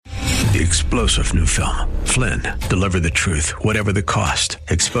The explosive new film, Flynn, deliver the truth, whatever the cost,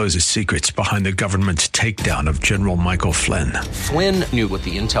 exposes secrets behind the government's takedown of General Michael Flynn. Flynn knew what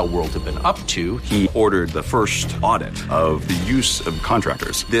the intel world had been up to. He ordered the first audit of the use of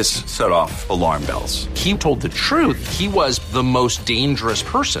contractors. This set off alarm bells. He told the truth. He was the most dangerous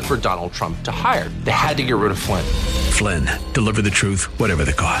person for Donald Trump to hire. They had to get rid of Flynn. Flynn, deliver the truth, whatever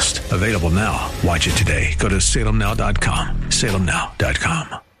the cost. Available now. Watch it today. Go to salemnow.com.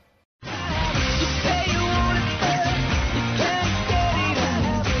 salemnow.com.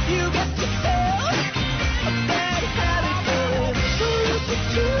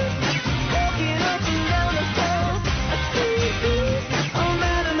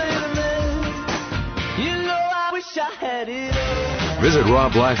 Visit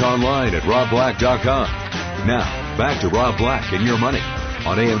Rob Black online at robblack.com. Now, back to Rob Black and Your Money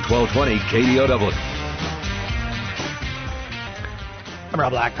on AM 1220 KDOW. I'm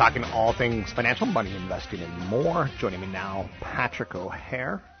Rob Black, talking all things financial, money, investing, and more. Joining me now, Patrick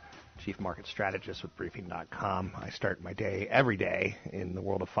O'Hare, Chief Market Strategist with Briefing.com. I start my day every day in the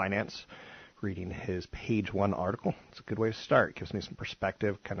world of finance reading his Page One article. It's a good way to start. Gives me some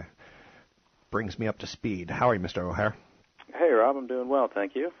perspective, kind of brings me up to speed. How are you, Mr. O'Hare? Hey, Rob, I'm doing well,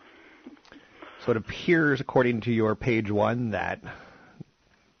 thank you. So it appears, according to your Page One, that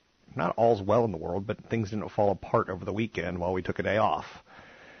not all's well in the world, but things didn't fall apart over the weekend while we took a day off.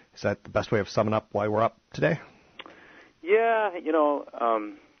 Is that the best way of summing up why we're up today? Yeah,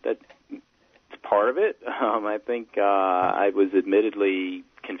 that's part of it. I think I was admittedly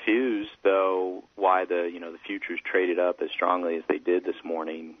confused, though, why the futures traded up as strongly as they did this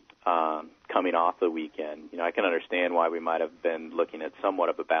morning. Coming off the weekend, I can understand why we might have been looking at somewhat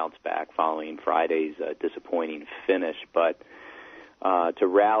of a bounce back following Friday's disappointing finish, but to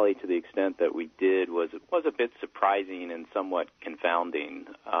rally to the extent that we did was a bit surprising and somewhat confounding.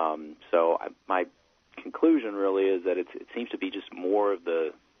 So my conclusion really is that it seems to be just more of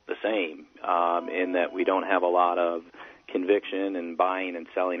the same, in that we don't have a lot of conviction and buying and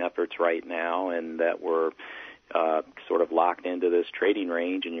selling efforts right now, and that we're sort of locked into this trading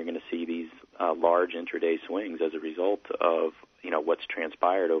range, and you're going to see these large intraday swings as a result of what's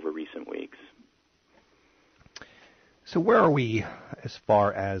transpired over recent weeks. So where are we as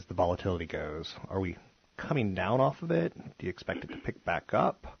far as the volatility goes? Are we coming down off of it? Do you expect it to pick back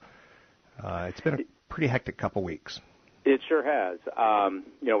up? It's been a pretty hectic couple weeks. It sure has.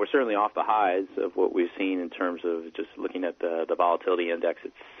 We're certainly off the highs of what we've seen in terms of just looking at the volatility index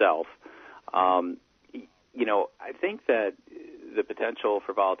itself. I think that the potential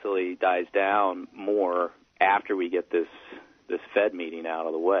for volatility dies down more after we get this Fed meeting out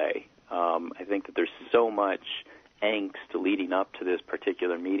of the way. I think that there's so much angst leading up to this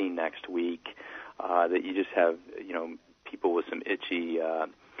particular meeting next week that you just have, people with some itchy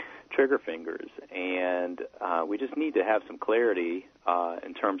trigger fingers. And we just need to have some clarity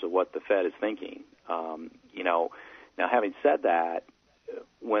in terms of what the Fed is thinking. Now, having said that,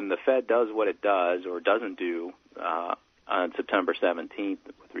 when the Fed does what it does or doesn't do on September 17th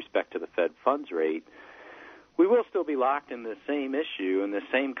with respect to the Fed funds rate, we will still be locked in the same issue and the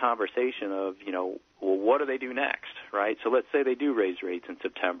same conversation of, well, what do they do next, right? So let's say they do raise rates in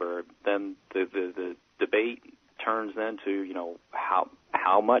September, then the debate turns then to,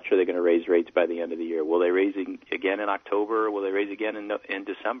 how much are they going to raise rates by the end of the year? Will they raise again in October? Or will they raise again in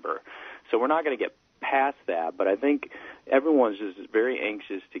December? So we're not going to get past that, but I think everyone's just very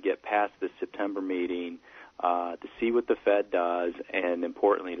anxious to get past this September meeting, to see what the Fed does, and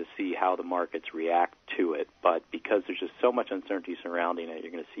importantly to see how the markets react to it. But because there's just so much uncertainty surrounding it,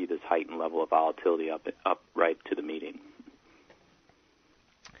 you're going to see this heightened level of volatility up right to the meeting.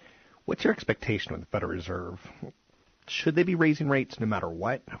 What's your expectation with the Federal Reserve? Should they be raising rates no matter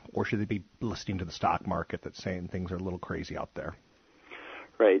what, or should they be listening to the stock market that's saying things are a little crazy out there?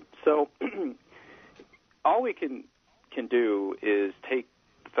 Right. So all we can do is take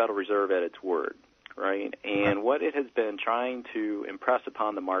the Federal Reserve at its word, right? And what it has been trying to impress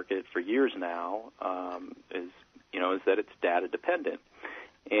upon the market for years now is that it's data dependent,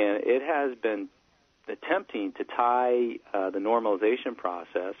 and it has been attempting to tie the normalization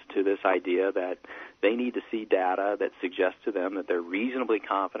process to this idea that they need to see data that suggests to them that they're reasonably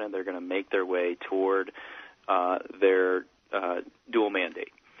confident they're going to make their way toward their dual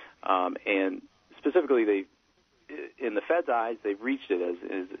mandate. And specifically, in the Fed's eyes, they've reached it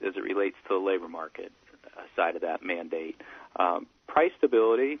as it relates to the labor market side of that mandate. Price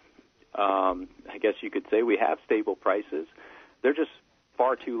stability, I guess you could say we have stable prices. They're just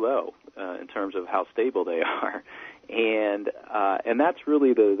far too low in terms of how stable they are. And that's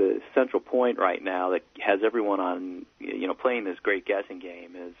really the central point right now that has everyone on, playing this great guessing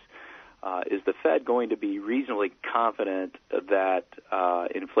game is, is the Fed going to be reasonably confident that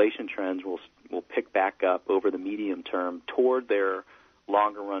inflation trends will pick back up over the medium term toward their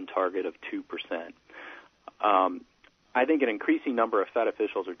longer-run target of 2%? I think an increasing number of Fed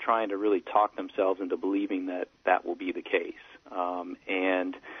officials are trying to really talk themselves into believing that that will be the case.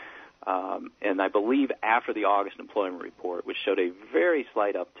 And I believe after the August employment report, which showed a very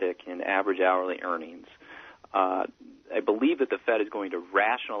slight uptick in average hourly earnings, I believe that the Fed is going to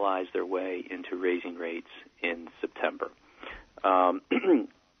rationalize their way into raising rates in September.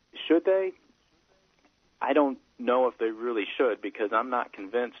 Should they? I don't know if they really should, because I'm not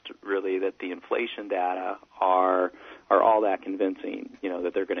convinced really that the inflation data are all that convincing,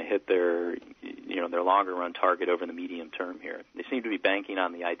 that they're going to hit their longer run target over the medium term here. They seem to be banking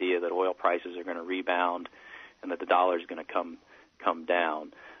on the idea that oil prices are going to rebound and that the dollar is going to come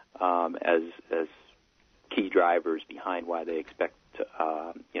down as key drivers behind why they expect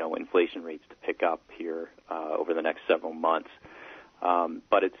inflation rates to pick up here over the next several months.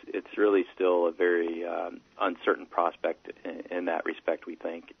 But it's really still a very uncertain prospect in that respect, we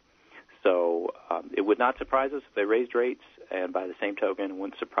think. So it would not surprise us if they raised rates, and by the same token, it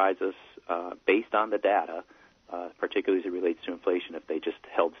wouldn't surprise us based on the data, particularly as it relates to inflation, if they just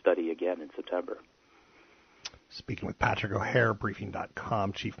held steady again in September. Speaking with Patrick O'Hare,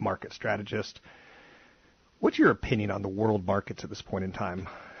 Briefing.com, Chief Market Strategist. What's your opinion on the world markets at this point in time?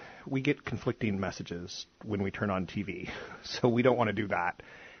 We get conflicting messages when we turn on TV, so we don't want to do that.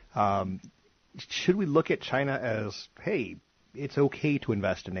 Should we look at China as, hey, it's okay to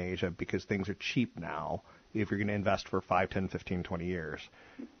invest in Asia because things are cheap now if you're going to invest for 5, 10, 15, 20 years?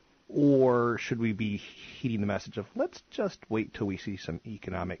 Or should we be heeding the message of let's just wait till we see some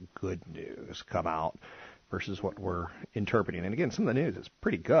economic good news come out versus what we're interpreting? And again, some of the news is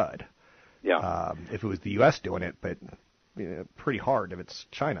pretty good. Yeah. If it was the U.S. doing it, but pretty hard if it's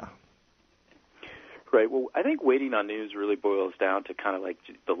China. Right. Well, I think waiting on news really boils down to kind of like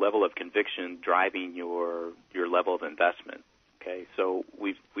the level of conviction driving your level of investment. Okay. So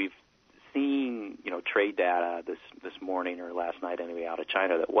we've seen trade data this morning or last night anyway out of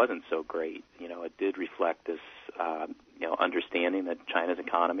China that wasn't so great. It did reflect this understanding that China's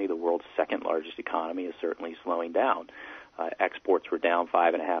economy, the world's second largest economy, is certainly slowing down. Exports were down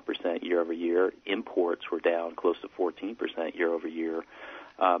 5.5% year over year. Imports were down close to 14% year over year.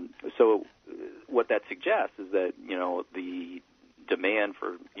 So what that suggests is that the demand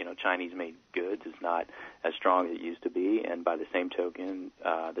for Chinese-made goods is not as strong as it used to be, and by the same token,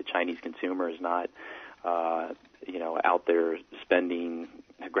 the Chinese consumer is not out there spending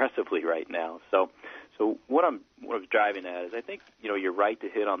aggressively right now. So what I was driving at is I think you're right to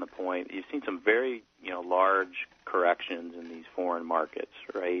hit on the point. You've seen some very large corrections in these foreign markets,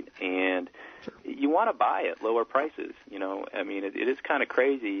 right? And you want to buy at lower prices. It is kind of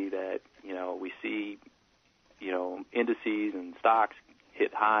crazy that we see indices and stocks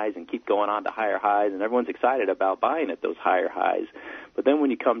hit highs and keep going on to higher highs, and everyone's excited about buying at those higher highs. But then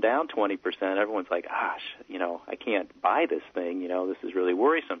when you come down 20%, everyone's like, gosh, I can't buy this thing. This is really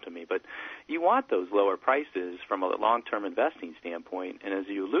worrisome to me. But you want those lower prices from a long-term investing standpoint. And as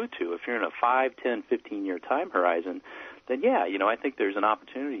you allude to, if you're in a 5, 10, 15-year time horizon, then, yeah, I think there's an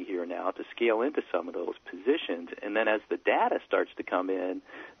opportunity here now to scale into some of those positions. And then as the data starts to come in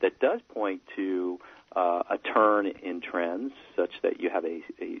that does point to a turn in trends such that you have a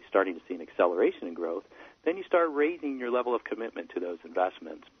starting to see an acceleration in growth, then you start raising your level of commitment to those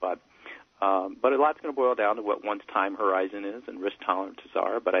investments. But a lot's going to boil down to what one's time horizon is and risk tolerances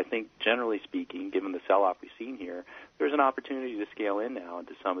are. But I think generally speaking, given the sell-off we've seen here, there's an opportunity to scale in now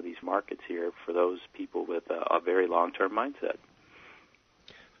into some of these markets here for those people with a very long-term mindset.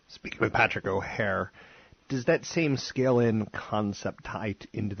 Speaking with Patrick O'Hare, does that same scale-in concept tie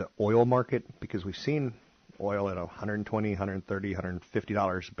into the oil market? Because we've seen oil at $120, $130,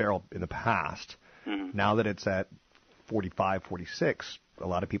 $150 a barrel in the past. Mm-hmm. Now that it's at 45, 46, a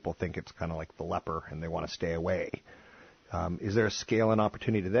lot of people think it's kind of like the leper and they want to stay away. Is there a scale-in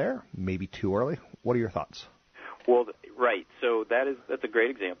opportunity there? Maybe too early? What are your thoughts? Well, right. So that's a great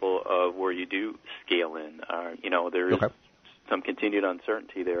example of where you do scale in. There is some continued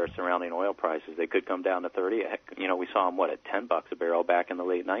uncertainty there surrounding oil prices. They could come down to 30. We saw them, at $10 a barrel back in the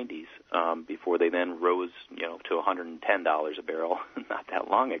late 90s before they then rose, to $110 a barrel not that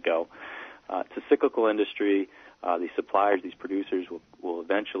long ago. It's a cyclical industry. These suppliers, these producers will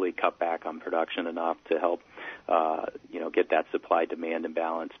eventually cut back on production enough to help, get that supply-demand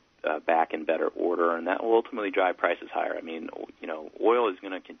imbalance back in better order, and that will ultimately drive prices higher. Oil is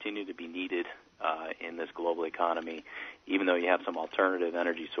going to continue to be needed in this global economy, even though you have some alternative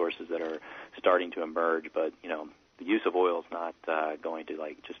energy sources that are starting to emerge. But, the use of oil is not going to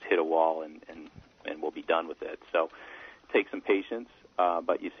just hit a wall and we'll be done with it. So take some patience,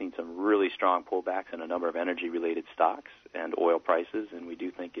 but you've seen some really strong pullbacks in a number of energy-related stocks and oil prices, and we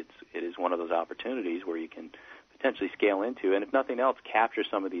do think it is one of those opportunities where you can potentially scale into, and if nothing else, capture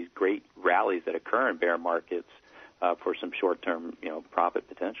some of these great rallies that occur in bear markets for some short-term, profit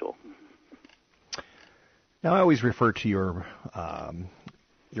potential. Now, I always refer to your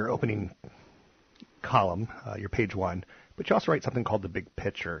opening column, your page one, but you also write something called The Big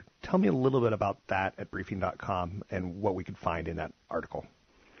Picture. Tell me a little bit about that at briefing.com and what we could find in that article.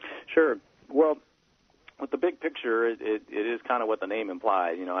 Sure. Well, with The Big Picture, it is kind of what the name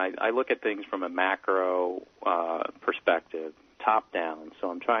implies. I look at things from a macro perspective, top down. So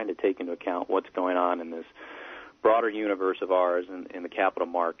I'm trying to take into account what's going on in this broader universe of ours in the capital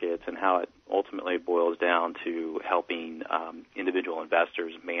markets and how it ultimately boils down to helping individual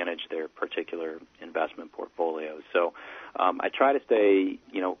investors manage their particular investment portfolios. So I try to stay,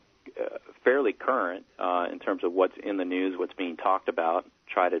 fairly current in terms of what's in the news, what's being talked about,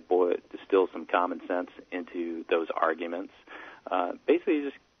 try to distill some common sense into those arguments. Basically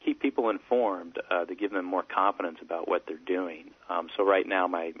just keep people informed to give them more confidence about what they're doing. So right now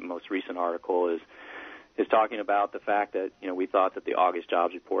my most recent article is talking about the fact that, we thought that the August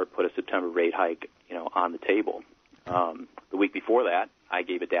jobs report put a September rate hike, on the table. The week before that, I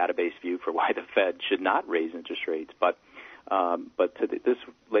gave a database view for why the Fed should not raise interest rates. But this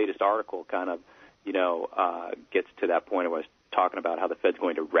latest article kind of, gets to that point where I was talking about how the Fed's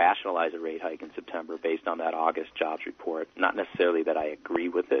going to rationalize a rate hike in September based on that August jobs report. Not necessarily that I agree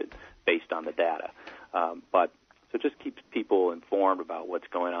with it based on the data. But so it just keeps people informed about what's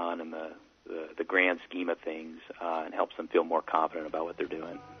going on in the grand scheme of things and helps them feel more confident about what they're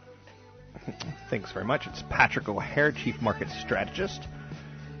doing. Thanks very much. It's Patrick O'Hare, Chief Market Strategist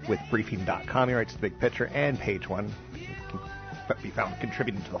with Briefing.com. He writes The Big Picture and Page One. He can be found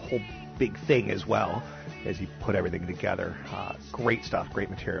contributing to the whole big thing as well as he put everything together. Great stuff, great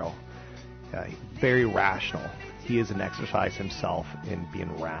material. Very rational. He is an exercise himself in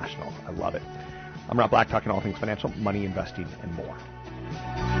being rational. I love it. I'm Rob Black, talking all things financial, money, investing, and more.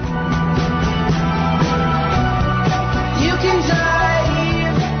 You can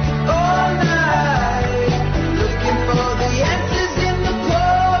dive all night looking for the answers in the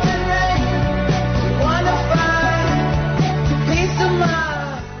pouring rain. You wanna find peace of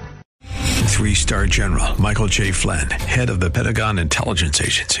mind. 3-star General Michael J. Flynn, head of the Pentagon Intelligence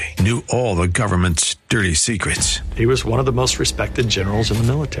Agency, knew all the government's dirty secrets. He was one of the most respected generals in the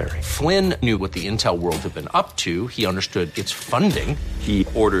military. Flynn knew what the intel world had been up to. He understood its funding. He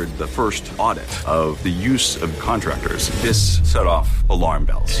ordered the first audit of the use of contractors. This set off alarm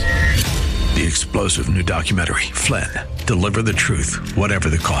bells. The explosive new documentary, Flynn, Deliver the Truth, Whatever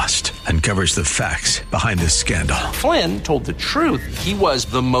the Cost, uncovers the facts behind this scandal. Flynn told the truth. He was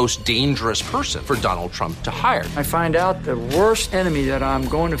the most dangerous person for Donald Trump to hire. I find out the worst enemy that I'm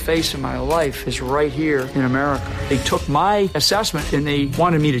going to face in my life is right here in America. They took my assessment and they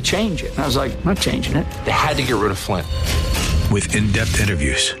wanted me to change it. And I was like, I'm not changing it. They had to get rid of Flynn. With in-depth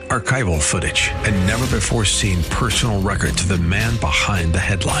interviews, archival footage, and never-before-seen personal records of the man behind the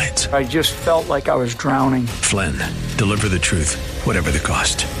headlines. I just felt like I was drowning. Flynn, Deliver the Truth, Whatever the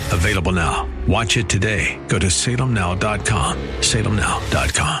Cost. Available now. Watch it today. Go to salemnow.com.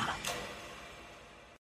 salemnow.com.